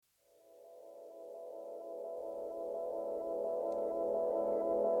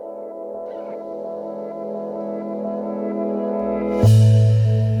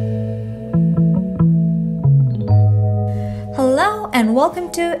and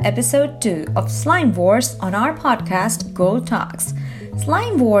welcome to episode 2 of Slime Wars on our podcast Gold Talks.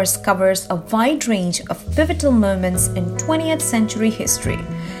 Slime Wars covers a wide range of pivotal moments in 20th century history.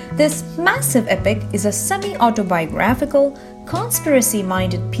 This massive epic is a semi-autobiographical,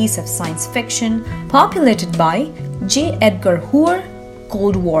 conspiracy-minded piece of science fiction populated by J. Edgar Hoover,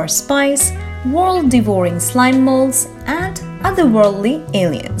 Cold War spies, world-devouring slime molds, and otherworldly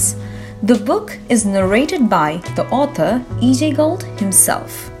aliens. The book is narrated by the author E.J. Gold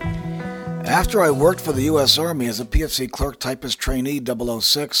himself. After I worked for the U.S. Army as a PFC clerk typist trainee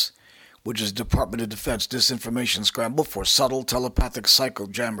 006, which is Department of Defense Disinformation Scramble for Subtle Telepathic Psycho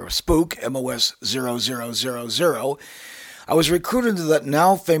Jammer Spook, MOS 0000, I was recruited into that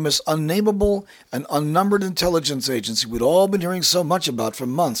now famous unnameable and unnumbered intelligence agency we'd all been hearing so much about for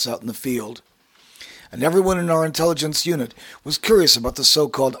months out in the field. And everyone in our intelligence unit was curious about the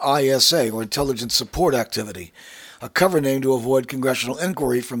so-called ISA, or Intelligence Support Activity, a cover name to avoid congressional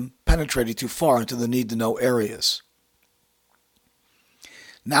inquiry from penetrating too far into the need-to-know areas.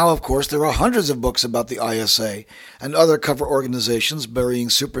 Now, of course, there are hundreds of books about the ISA and other cover organizations burying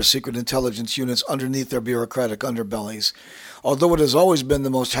super-secret intelligence units underneath their bureaucratic underbellies, although it has always been the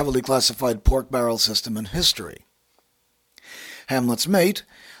most heavily classified pork barrel system in history. Hamlet's mate,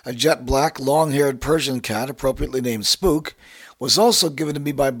 a jet-black, long-haired Persian cat appropriately named Spook, was also given to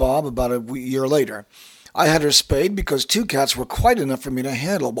me by Bob about a year later. I had her spayed because 2 cats were quite enough for me to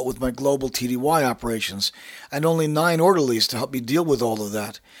handle, what with my global TDY operations, and only 9 orderlies to help me deal with all of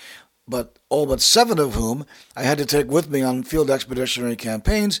that, but all but 7 of whom I had to take with me on field expeditionary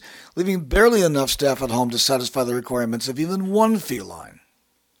campaigns, leaving barely enough staff at home to satisfy the requirements of even one feline.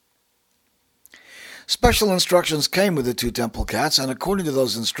 Special instructions came with the 2 temple cats, and according to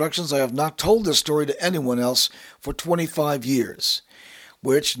those instructions, I have not told this story to anyone else for 25 years,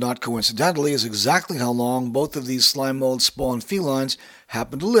 which, not coincidentally, is exactly how long both of these slime mold spawned felines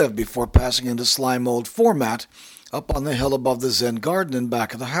happened to live before passing into slime mold format up on the hill above the Zen garden in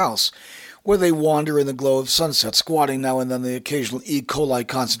back of the house, where they wander in the glow of sunset, squatting now and then the occasional E. coli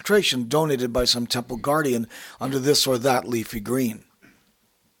concentration donated by some temple guardian under this or that leafy green.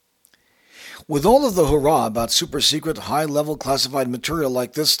 With all of the hurrah about super-secret, high-level classified material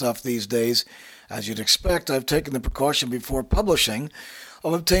like this stuff these days, as you'd expect, I've taken the precaution before publishing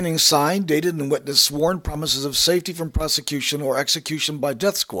of obtaining signed, dated, and witnessed sworn promises of safety from prosecution or execution by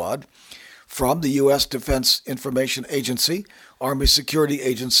death squad from the U.S. Defense Information Agency, Army Security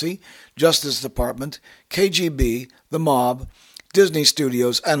Agency, Justice Department, KGB, the mob, Disney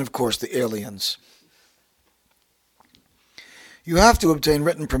Studios, and of course the aliens. You have to obtain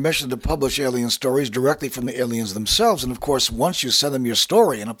written permission to publish alien stories directly from the aliens themselves, and of course, once you send them your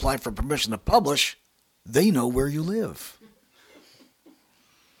story and apply for permission to publish, they know where you live.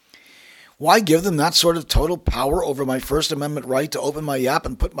 Why give them that sort of total power over my First Amendment right to open my yap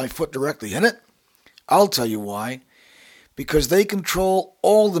and put my foot directly in it? I'll tell you why. Because they control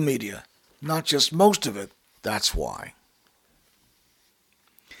all the media, not just most of it. That's why.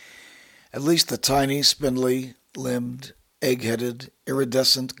 At least the tiny, spindly, limbed, egg-headed,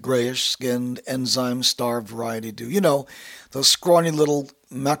 iridescent, grayish-skinned, enzyme-starved variety do. You know, those scrawny little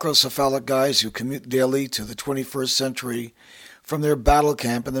macrocephalic guys who commute daily to the 21st century from their battle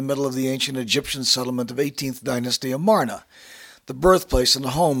camp in the middle of the ancient Egyptian settlement of 18th dynasty Amarna, the birthplace and the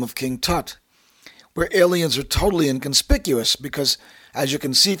home of King Tut, where aliens are totally inconspicuous because, as you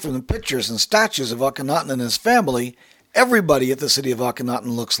can see from the pictures and statues of Akhenaten and his family, everybody at the city of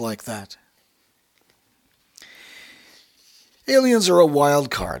Akhenaten looks like that. Aliens are a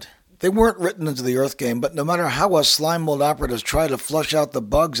wild card. They weren't written into the Earth game, but no matter how us slime mold operatives try to flush out the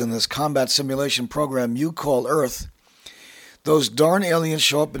bugs in this combat simulation program you call Earth, those darn aliens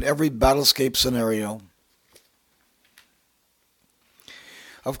show up in every battlescape scenario.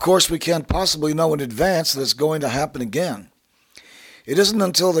 Of course, we can't possibly know in advance that it's going to happen again. It isn't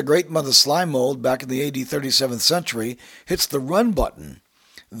until the great mother slime mold back in the AD 37th century hits the run button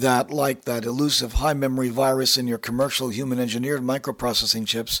that, like that elusive high-memory virus in your commercial human-engineered microprocessing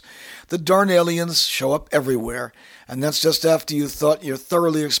chips, the darn aliens show up everywhere, and that's just after you thought you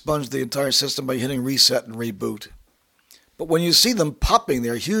thoroughly expunged the entire system by hitting reset and reboot. But when you see them popping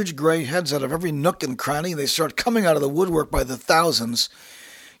their huge gray heads out of every nook and cranny, and they start coming out of the woodwork by the thousands,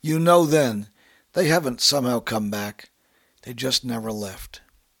 you know then they haven't somehow come back. They just never left.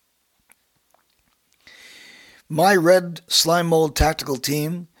 My red slime mold tactical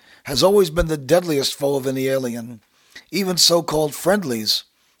team has always been the deadliest foe of any alien, even so-called friendlies,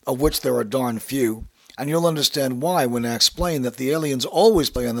 of which there are darn few, and you'll understand why when I explain that the aliens always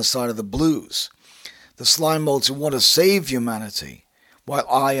play on the side of the blues, the slime molds who want to save humanity, while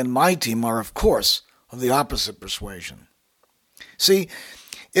I and my team are, of course, of the opposite persuasion. See,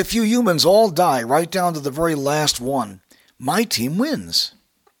 if you humans all die right down to the very last one, my team wins.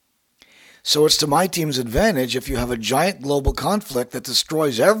 So it's to my team's advantage if you have a giant global conflict that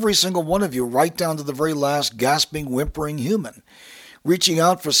destroys every single one of you right down to the very last gasping, whimpering human, reaching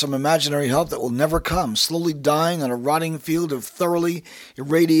out for some imaginary help that will never come, slowly dying on a rotting field of thoroughly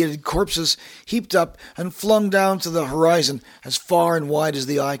irradiated corpses heaped up and flung down to the horizon as far and wide as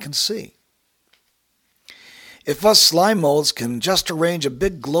the eye can see. If us slime molds can just arrange a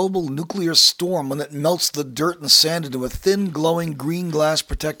big global nuclear storm when it melts the dirt and sand into a thin, glowing green glass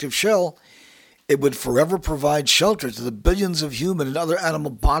protective shell, it would forever provide shelter to the billions of human and other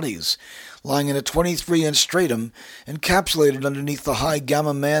animal bodies lying in a 23-inch stratum encapsulated underneath the high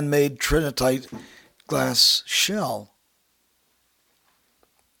gamma man-made trinitite glass shell.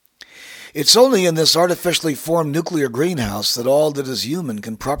 It's only in this artificially formed nuclear greenhouse that all that is human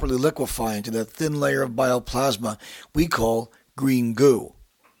can properly liquefy into that thin layer of bioplasma we call green goo,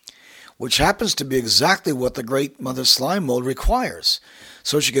 which happens to be exactly what the great mother slime mold requires,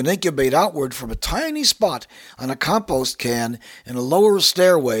 so she can incubate outward from a tiny spot on a compost can in a lower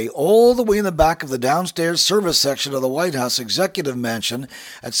stairway all the way in the back of the downstairs service section of the White House Executive Mansion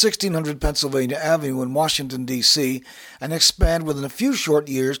at 1600 Pennsylvania Avenue in Washington, D.C., and expand within a few short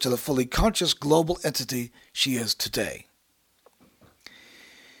years to the fully conscious global entity she is today.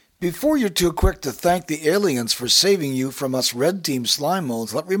 Before you're too quick to thank the aliens for saving you from us red team slime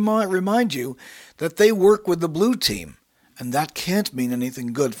molds, let me remind you that they work with the blue team, and that can't mean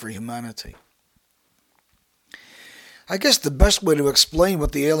anything good for humanity. I guess the best way to explain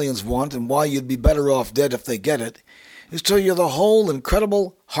what the aliens want and why you'd be better off dead if they get it is to tell you the whole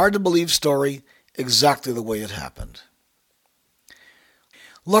incredible, hard-to-believe story exactly the way it happened.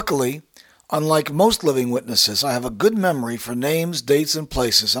 Luckily, unlike most living witnesses, I have a good memory for names, dates, and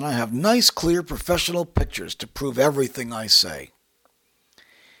places, and I have nice, clear, professional pictures to prove everything I say.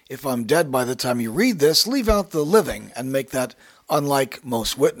 If I'm dead by the time you read this, leave out the living and make that unlike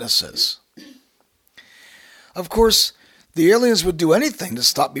most witnesses. Of course, the aliens would do anything to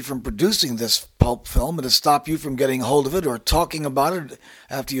stop me from producing this pulp film and to stop you from getting hold of it or talking about it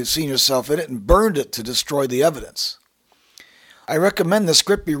after you've seen yourself in it and burned it to destroy the evidence. I recommend the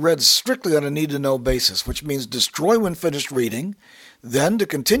script be read strictly on a need-to-know basis, which means destroy when finished reading. Then, to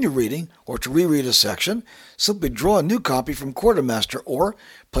continue reading or to reread a section, simply draw a new copy from Quartermaster or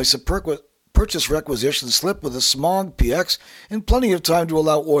place a purchase requisition slip with a SMOG PX and plenty of time to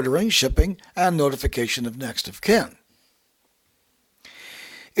allow ordering, shipping, and notification of next of kin.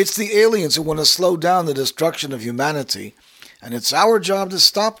 It's the aliens who want to slow down the destruction of humanity, and it's our job to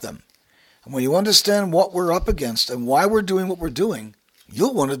stop them. And when you understand what we're up against and why we're doing what we're doing,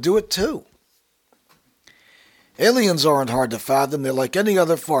 you'll want to do it too. Aliens aren't hard to fathom. They're like any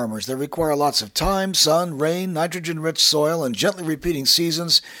other farmers. They require lots of time, sun, rain, nitrogen-rich soil, and gently repeating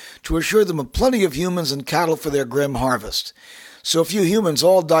seasons to assure them of plenty of humans and cattle for their grim harvest. So if you humans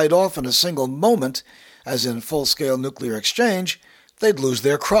all died off in a single moment, as in full-scale nuclear exchange, they'd lose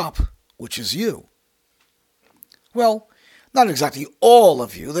their crop, which is you. Well, not exactly all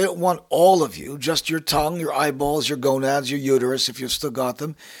of you. They don't want all of you, just your tongue, your eyeballs, your gonads, your uterus, if you've still got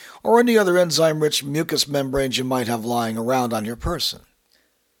them, or any other enzyme-rich mucous membranes you might have lying around on your person.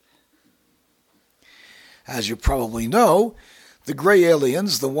 As you probably know, the gray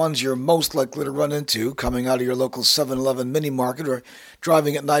aliens, the ones you're most likely to run into coming out of your local 7-Eleven mini-market or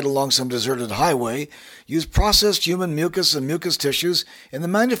driving at night along some deserted highway, use processed human mucus and mucus tissues in the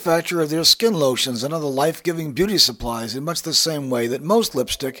manufacture of their skin lotions and other life-giving beauty supplies in much the same way that most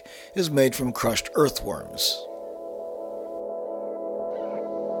lipstick is made from crushed earthworms.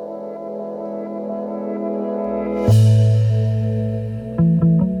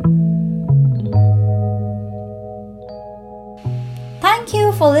 Thank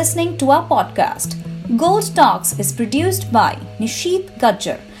you for listening to our podcast. Gold Talks is produced by Nishit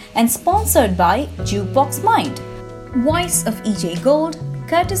Gajjar and sponsored by Jukebox Mind. Voice of E.J. Gold,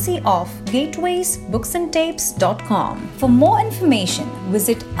 courtesy of gatewaysbooksandtapes.com. For more information,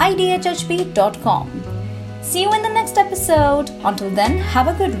 visit idhhb.com. See you in the next episode. Until then, have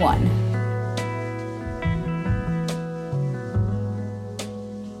a good one.